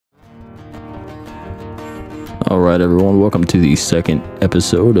Alright everyone, welcome to the second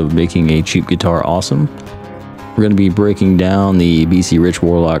episode of Making a Cheap Guitar Awesome. We're going to be breaking down the BC Rich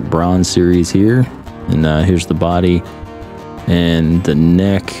Warlock Bronze series here. And here's the body and the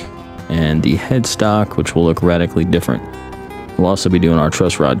neck and the headstock, which will look radically different. We'll also be doing our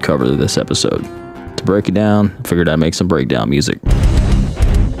truss rod cover this episode. To break it down, I figured I'd make some breakdown music.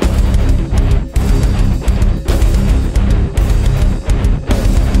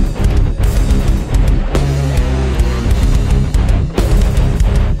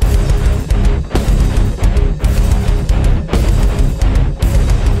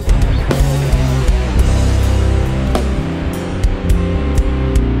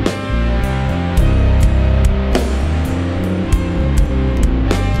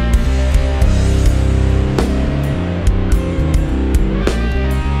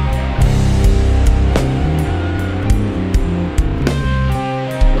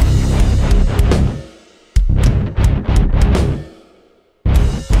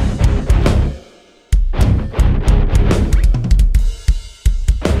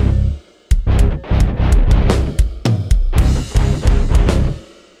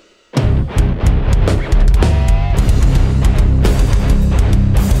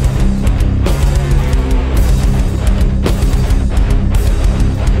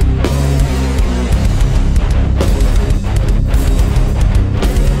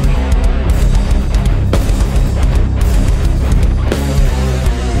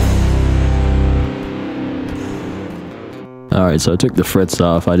 Alright, so I took the frets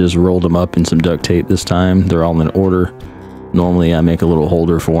off. I just rolled them up in some duct tape this time. They're all in order. Normally I make a little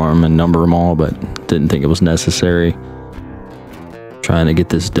holder for them and number them all, but didn't think it was necessary. Trying to get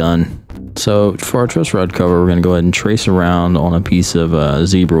this done. So for our truss rod cover, we're going to go ahead and trace around on a piece of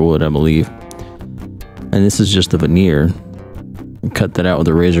zebra wood, I believe. And this is just the veneer. Cut that out with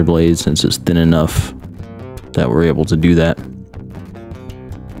a razor blade since it's thin enough that we're able to do that.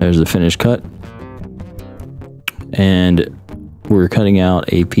 There's the finished cut. And we're cutting out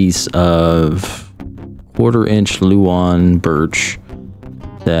a piece of 1/4-inch Luan birch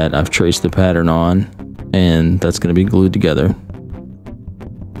that I've traced the pattern on, and that's going to be glued together.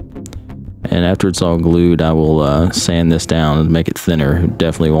 And after it's all glued, I will sand this down and make it thinner. It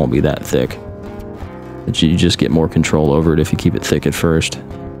definitely won't be that thick, but you just get more control over it if you keep it thick at first.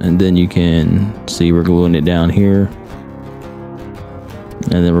 And then you can see we're gluing it down here.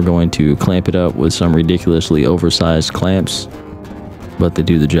 And then we're going to clamp it up with some ridiculously oversized clamps, but they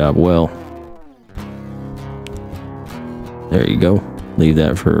do the job well. There you go. Leave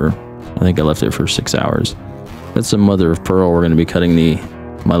that for, I think I left it for 6 hours. That's some mother of pearl. We're going to be cutting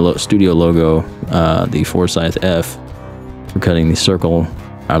my studio logo, the Forsyth F. We're cutting the circle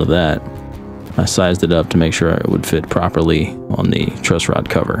out of that. I sized it up to make sure it would fit properly on the truss rod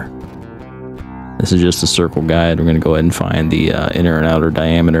cover. This is just a circle guide. We're going to go ahead and find the inner and outer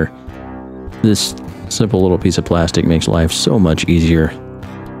diameter. This simple little piece of plastic makes life so much easier.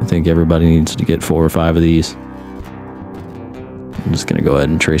 I think everybody needs to get 4 or 5 of these. I'm just going to go ahead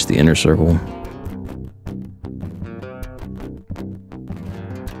and trace the inner circle.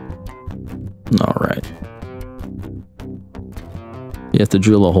 All right. You have to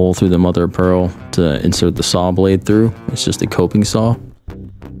drill a hole through the mother of pearl to insert the saw blade through. It's just a coping saw.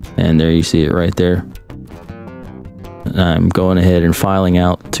 And there you see it right there. I'm going ahead and filing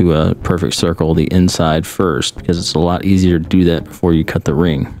out to a perfect circle the inside first, because it's a lot easier to do that before you cut the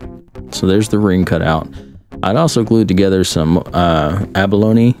ring. So there's the ring cut out. I'd also glued together some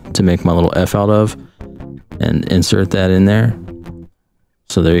abalone to make my little F out of and insert that in there.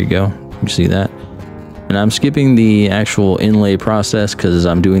 So there you go. You see that? And I'm skipping the actual inlay process because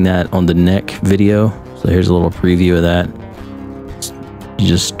I'm doing that on the neck video. So here's a little preview of that. You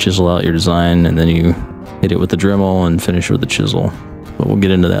just chisel out your design and then you hit it with the Dremel and finish with the chisel. But we'll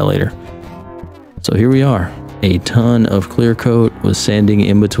get into that later. So here we are. A ton of clear coat with sanding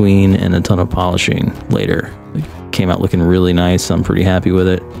in between and a ton of polishing later. It came out looking really nice. I'm pretty happy with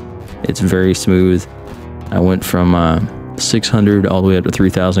it. It's very smooth. I went from 600 all the way up to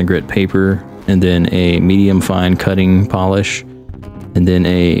 3000 grit paper, and then a medium fine cutting polish, and then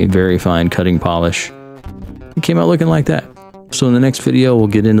a very fine cutting polish. It came out looking like that. So in the next video, we'll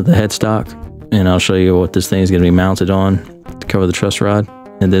get into the headstock, and I'll show you what this thing is going to be mounted on to cover the truss rod,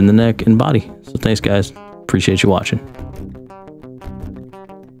 and then the neck and body. So thanks guys, appreciate you watching.